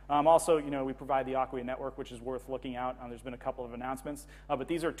that. Also, we provide the Acquia network, which is worth looking out. There's been a couple of announcements, but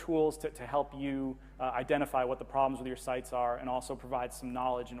these are tools to help you identify what the problems with your sites are, and also provide some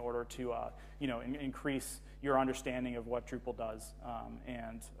knowledge in order to increase your understanding of what Drupal does,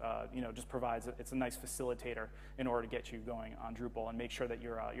 and just provides it's a nice facilitator in order to get you going on Drupal and make sure that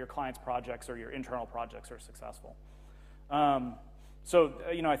your clients' projects or your internal projects are successful. So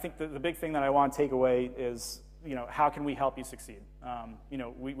I think the big thing that I want to take away is how can we help you succeed?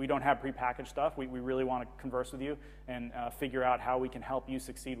 We don't have prepackaged stuff. We really want to converse with you and figure out how we can help you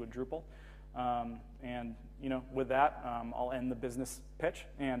succeed with Drupal. And with that, I'll end the business pitch,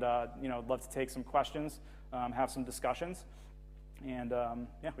 and I'd love to take some questions, have some discussions, and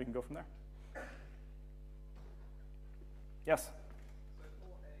yeah, we can go from there. Yes. So for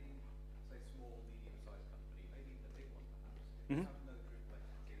a, say, small, medium-sized company, maybe a big one perhaps, Mm-hmm. have no Drupal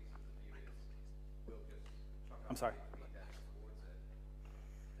expertise, and the view is we'll just chuck I'm our sorry. devs towards it.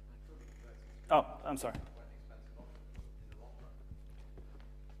 Oh, I'm sorry. Quite an expensive option in the long run.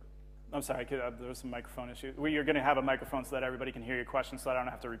 I'm sorry, there was some microphone issue. You're going to have a microphone so that everybody can hear your question, so that I don't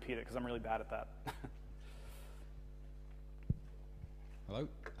have to repeat it, because I'm really bad at that. Hello?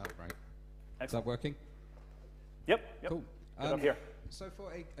 Oh, right. Excellent. Is that working? Yep. Cool. Get up here. So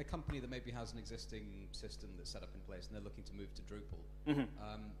for a company that maybe has an existing system that's set up in place and they're looking to move to Drupal, Mm-hmm.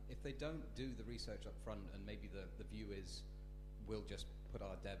 If they don't do the research up front and maybe the view is we'll just put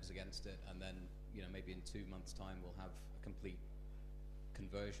our devs against it and then maybe in 2 months' time we'll have a complete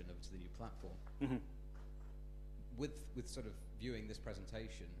conversion over to the new platform. Mm-hmm. With sort of viewing this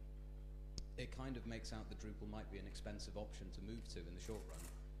presentation, it kind of makes out that Drupal might be an expensive option to move to in the short run.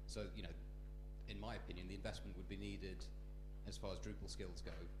 So, in my opinion, the investment would be needed as far as Drupal skills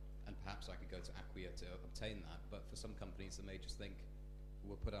go, and perhaps I could go to Acquia to obtain that, but for some companies they may just think,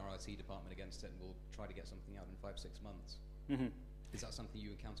 we'll put our IT department against it and we'll try to get something out in 5-6 months. Mm-hmm. Is that something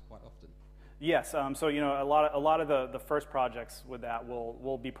you encounter quite often? Yes, so a lot of the first projects with that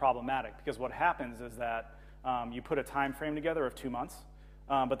will be problematic, because what happens is that you put a time frame together of 2 months,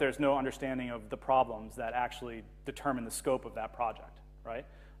 but there's no understanding of the problems that actually determine the scope of that project, right?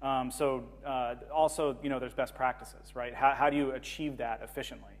 Also, there's best practices, right? How do you achieve that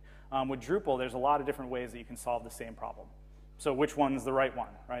efficiently? With Drupal, there's a lot of different ways that you can solve the same problem. So which one's the right one,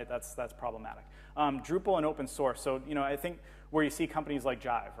 right? That's problematic. Drupal and open source. So I think where you see companies like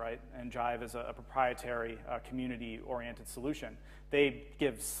Jive, right? And Jive is a proprietary community-oriented solution. They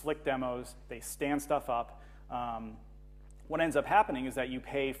give slick demos. They stand stuff up. What ends up happening is that you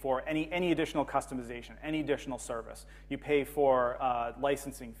pay for any additional customization, any additional service. You pay for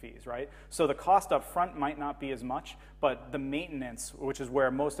licensing fees, right? So the cost up front might not be as much, but the maintenance, which is where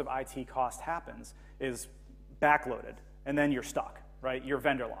most of IT cost happens, is backloaded, and then you're stuck, right? You're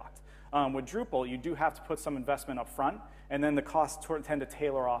vendor locked. With Drupal, you do have to put some investment up front, and then the costs tend to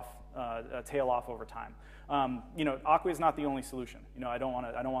tailor off tail off over time. Acquia is not the only solution. I don't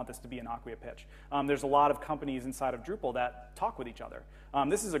want this to be an Acquia pitch. There's a lot of companies inside of Drupal that talk with each other.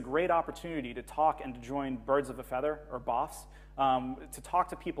 This is a great opportunity to talk and to join birds of a feather, or BOFs, to talk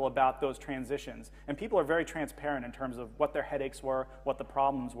to people about those transitions. And people are very transparent in terms of what their headaches were, what the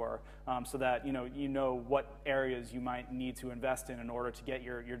problems were, so that you know what areas you might need to invest in order to get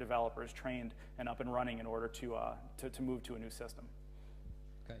your developers trained and up and running in order to move to a new system.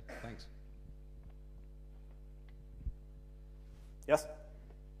 Okay, thanks. Yes?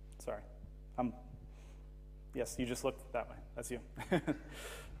 Sorry. Yes, you just looked that way. That's you.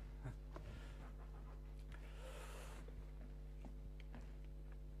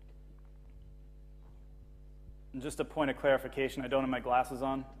 And just a point of clarification, I don't have my glasses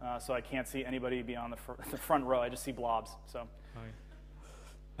on, so I can't see anybody beyond the front row. I just see blobs. So.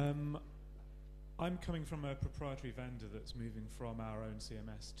 Hi. I'm coming from a proprietary vendor that's moving from our own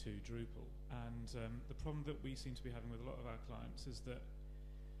CMS to Drupal. And the problem that we seem to be having with a lot of our clients is that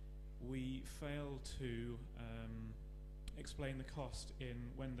we fail to explain the cost in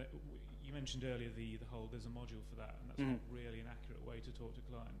when you mentioned earlier the whole there's a module for that, and that's not really an accurate way to talk to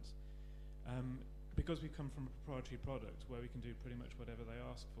clients. Because we come from a proprietary product where we can do pretty much whatever they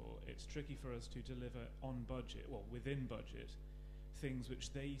ask for, it's tricky for us to deliver on budget, well, within budget, things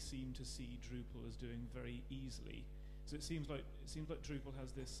which they seem to see Drupal as doing very easily. So it seems like Drupal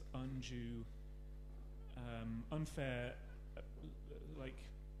has this undue, unfair,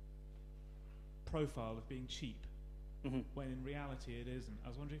 profile of being cheap, when in reality it isn't. I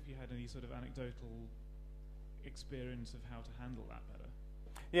was wondering if you had any sort of anecdotal experience of how to handle that better.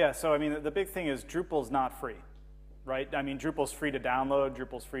 Yeah, so I mean, the big thing is Drupal's not free, right? I mean, Drupal's free to download,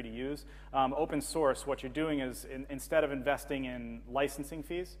 Drupal's free to use. Open source, what you're doing is instead of investing in licensing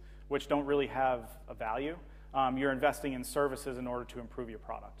fees, which don't really have a value, you're investing in services in order to improve your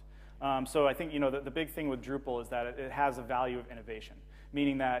product. So I think the big thing with Drupal is that it has a value of innovation,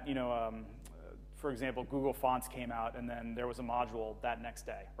 meaning that for example, Google Fonts came out and then there was a module that next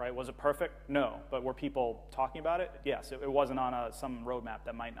day, right? Was it perfect? No. But were people talking about it? Yes. It wasn't on some roadmap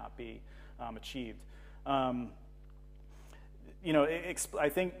that might not be achieved. I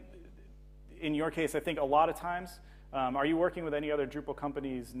think in your case, I think a lot of times, are you working with any other Drupal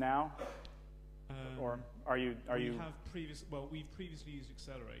companies now? Or are you? We've previously used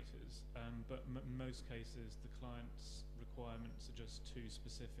accelerators, but in most cases, the client's requirements are just too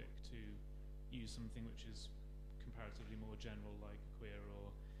specific to use something which is comparatively more general, like Acquia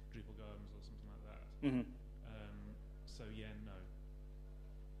or Drupal Gardens or something like that. So yeah, no.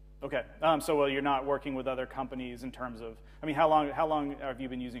 Okay. So you're not working with other companies in terms of. I mean, how long have you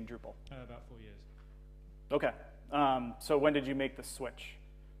been using Drupal? About 4 years. Okay. So when did you make the switch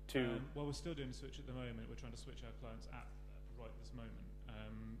to? Well, we're still doing the switch at the moment. We're trying to switch our clients at right this moment.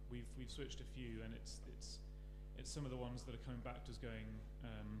 We've switched a few, and it's some of the ones that are coming back to us going.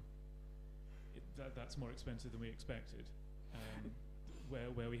 That's more expensive than we expected,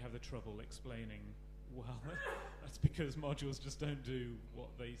 where we have the trouble explaining, well, that's because modules just don't do what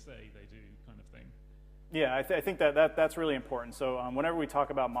they say they do, kind of thing. Yeah, I think that's really important. So whenever we talk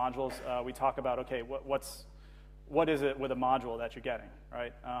about modules, we talk about, okay, what is it with a module that you're getting,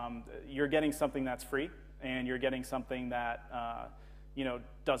 right? You're getting something that's free, and you're getting something that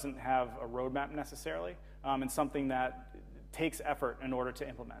doesn't have a roadmap necessarily, and something that takes effort in order to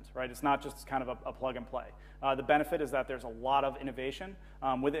implement, right? It's not just kind of a plug and play. The benefit is that there's a lot of innovation.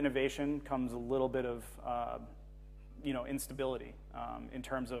 With innovation comes a little bit of instability in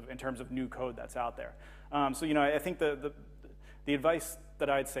terms of new code that's out there. So I think the advice that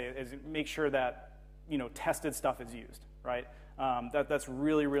I'd say is make sure that tested stuff is used, right? That's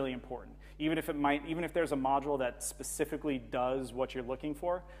really, really important. Even if there's a module that specifically does what you're looking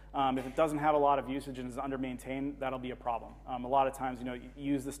for, if it doesn't have a lot of usage and is under-maintained, that'll be a problem. A lot of times,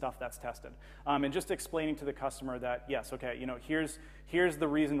 use the stuff that's tested. And just explaining to the customer that, yes, okay, here's the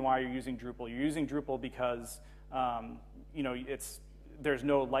reason why you're using Drupal. You're using Drupal because, there's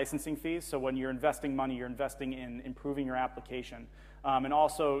no licensing fees. So when you're investing money, you're investing in improving your application. And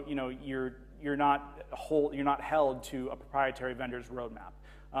also, you're not held to a proprietary vendor's roadmap.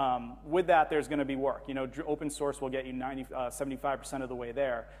 With that, there's going to be work. Open source will get you 75% of the way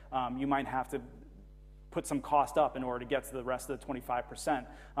there. You might have to put some cost up in order to get to the rest of the 25%.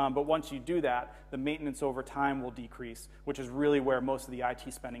 But once you do that, the maintenance over time will decrease, which is really where most of the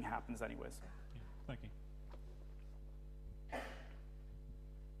IT spending happens anyways. Yeah, thank you.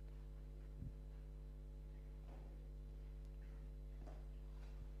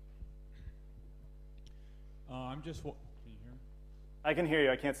 Can you hear me? I can hear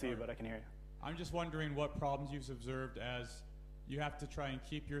you. I can't see you, but I can hear you. I'm just wondering what problems you've observed as you have to try and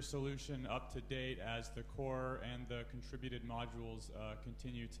keep your solution up to date as the core and the contributed modules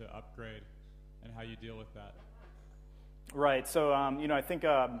continue to upgrade, and how you deal with that. Right. So I think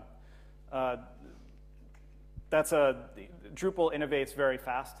Drupal innovates very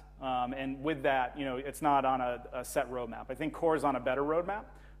fast, and with that, it's not on a set roadmap. I think core is on a better roadmap,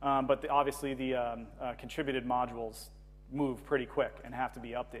 but obviously the contributed modules move pretty quick and have to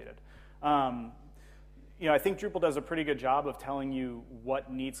be updated. I think Drupal does a pretty good job of telling you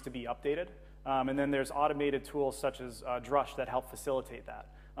what needs to be updated, and then there's automated tools such as Drush that help facilitate that.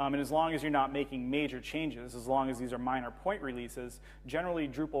 And as long as you're not making major changes, as long as these are minor point releases, generally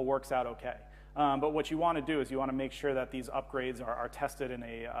Drupal works out okay. But what you want to do is you want to make sure that these upgrades are tested in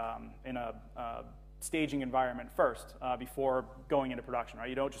a staging environment first before going into production. Right?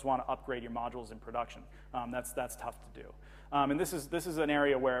 You don't just want to upgrade your modules in production. That's tough to do. And this is an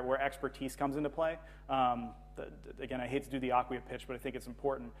area where expertise comes into play. Again, I hate to do the Acquia pitch, but I think it's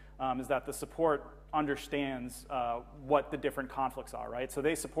important, is that the support understands what the different conflicts are, right? So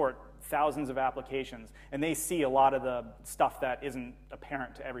they support thousands of applications, and they see a lot of the stuff that isn't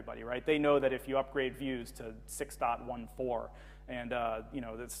apparent to everybody, right? They know that if you upgrade views to 6.14, and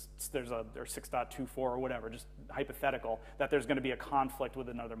there's 6.24 or whatever, just hypothetical, that there's going to be a conflict with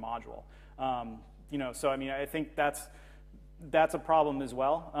another module. So I mean, I think that's a problem as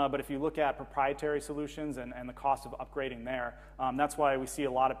well, but if you look at proprietary solutions and the cost of upgrading there, that's why we see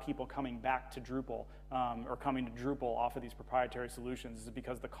a lot of people coming back to Drupal or coming to Drupal off of these proprietary solutions, is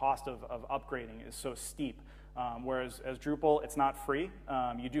because the cost of upgrading is so steep. Whereas as Drupal, it's not free.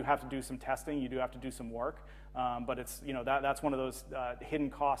 You do have to do some testing, you do have to do some work, but it's that's one of those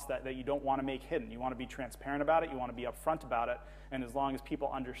hidden costs that you don't want to make hidden. You want to be transparent about it, you want to be upfront about it, and as long as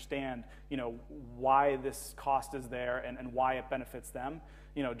people understand why this cost is there and why it benefits them,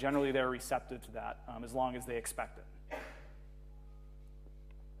 generally they're receptive to that, as long as they expect it.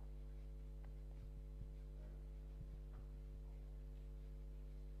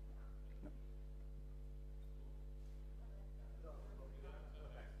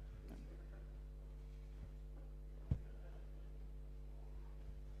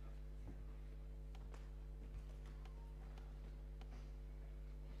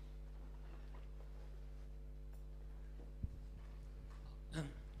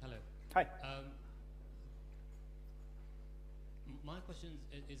 Hi. My question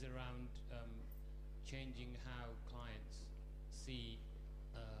is around changing how clients see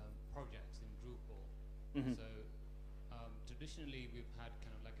projects in Drupal. Mm-hmm. So traditionally we've had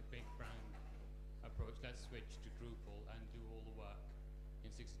kind of like a big bang approach. Let's switch to Drupal and do all the work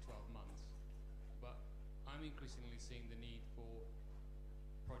in 6 to 12 months. But I'm increasingly seeing the need for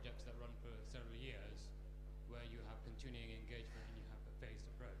projects that run for several years, where you have continuing engagement and you have a phased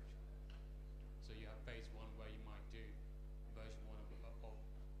approach. So you have phase 1 where you might do version 1 of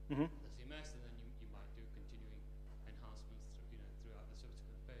Mm-hmm. the CMS, and then you might do continuing enhancements throughout the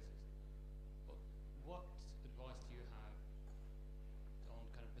subsequent phases. But what advice do you have on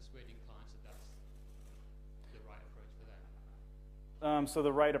kind of persuading clients that that's the right approach for them? So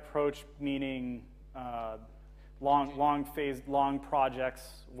the right approach meaning long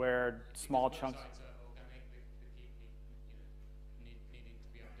projects where small chunks. Websites are organic, they keep needing to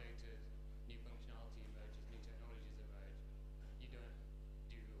be updated, new functionality emerges, new technologies emerge. You don't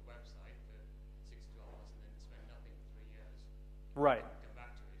do a website for 6 to 12 months and then spend nothing for 3 years. Right. Come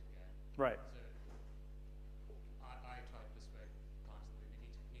back to it again. Right. So I try to persuade clients that they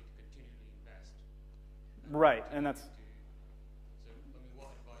need to continually invest. Right, and that's. So, I mean,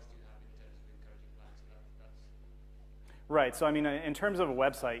 what advice do you have in terms of encouraging clients? So that's Right. So I mean, in terms of a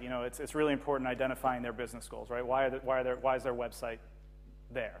website, it's really important identifying their business goals, right? Why is their website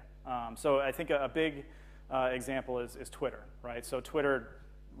there? So I think a big example is Twitter, right? So Twitter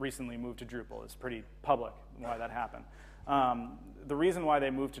recently moved to Drupal. It's pretty public why that happened. The reason why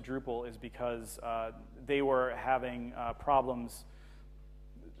they moved to Drupal is because they were having problems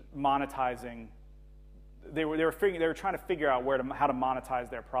monetizing. They were trying to figure out how to monetize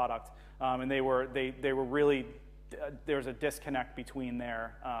their product, and they were really there was a disconnect between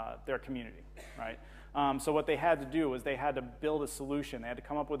their community, right? So what they had to do was they had to build a solution. They had to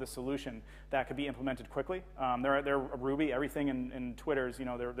come up with a solution that could be implemented quickly. They're Ruby. Everything in Twitter's,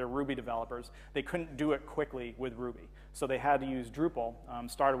 they're Ruby developers. They couldn't do it quickly with Ruby, so they had to use Drupal.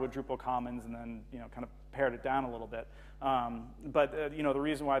 Started with Drupal Commons and then kind of pared it down a little bit. But the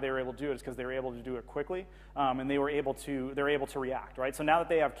reason why they were able to do it is because they were able to do it quickly, and they're able to react, right? So now that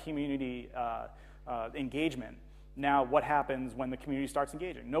they have community engagement, Now, what happens when the community starts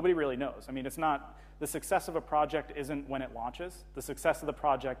engaging? Nobody really knows. I mean, it's not, the success of a project isn't when it launches. The success of the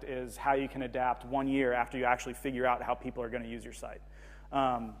project is how you can adapt 1 year after you actually figure out how people are going to use your site.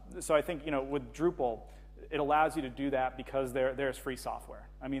 So I think, with Drupal, it allows you to do that because there's free software.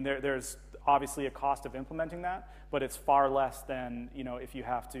 I mean, there's obviously a cost of implementing that, but it's far less than if you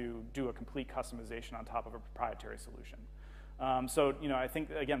have to do a complete customization on top of a proprietary solution. So I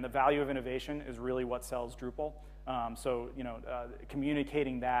think, again, the value of innovation is really what sells Drupal.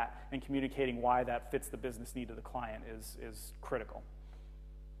 Communicating that and communicating why that fits the business need of the client is critical.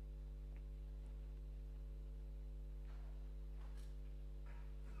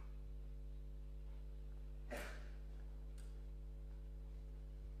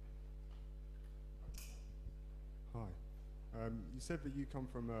 You said that you come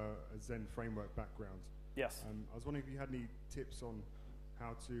from a Zen framework background. Yes. I was wondering if you had any tips on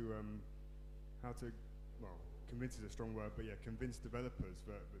how to well, convince is a strong word, but yeah, convince developers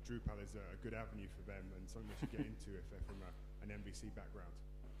that Drupal is a good avenue for them and something they should get into if they're from an MVC background.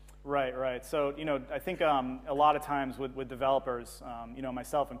 Right. So, I think a lot of times with developers,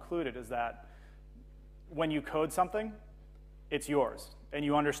 myself included, is that when you code something, it's yours, and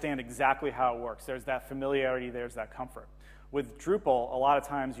you understand exactly how it works. There's that familiarity, there's that comfort. With Drupal, a lot of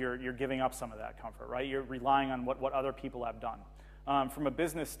times you're giving up some of that comfort, right? You're relying on what other people have done. From a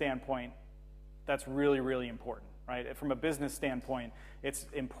business standpoint, that's really, really important, right? From a business standpoint, it's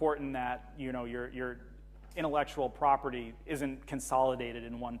important that your intellectual property isn't consolidated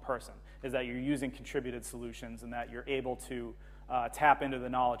in one person, is that you're using contributed solutions and that you're able to tap into the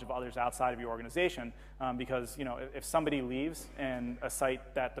knowledge of others outside of your organization, because if somebody leaves and a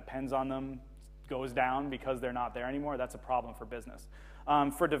site that depends on them goes down because they're not there anymore, that's a problem for business.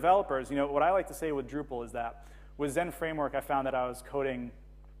 For developers, what I like to say with Drupal is that with Zen Framework, I found that I was coding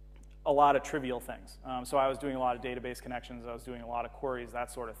a lot of trivial things. So I was doing a lot of database connections, I was doing a lot of queries,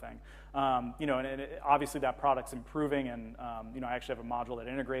 that sort of thing. And obviously that product's improving, and I actually have a module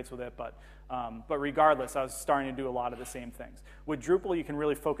that integrates with it, but regardless, I was starting to do a lot of the same things. With Drupal, you can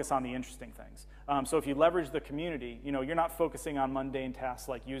really focus on the interesting things. So if you leverage the community, you're not focusing on mundane tasks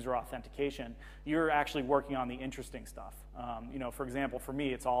like user authentication, you're actually working on the interesting stuff. For example, for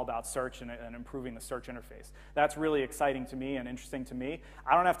me, it's all about search and improving the search interface. That's really exciting to me and interesting to me.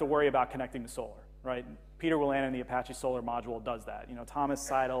 I don't have to worry about connecting to Solar, right? Peter Willan in the Apache Solar module does that. Thomas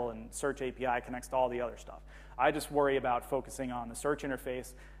Seidel and Search API connects to all the other stuff. I just worry about focusing on the search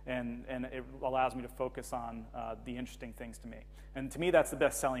interface, and it allows me to focus on the interesting things to me. And to me, that's the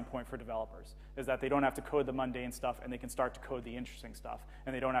best selling point for developers, is that they don't have to code the mundane stuff, and they can start to code the interesting stuff,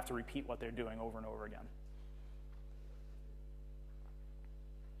 and they don't have to repeat what they're doing over and over again.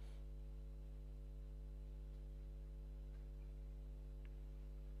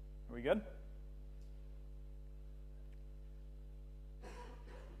 Are we good?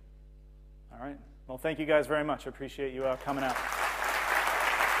 All right. Well, thank you guys very much. I appreciate you coming out.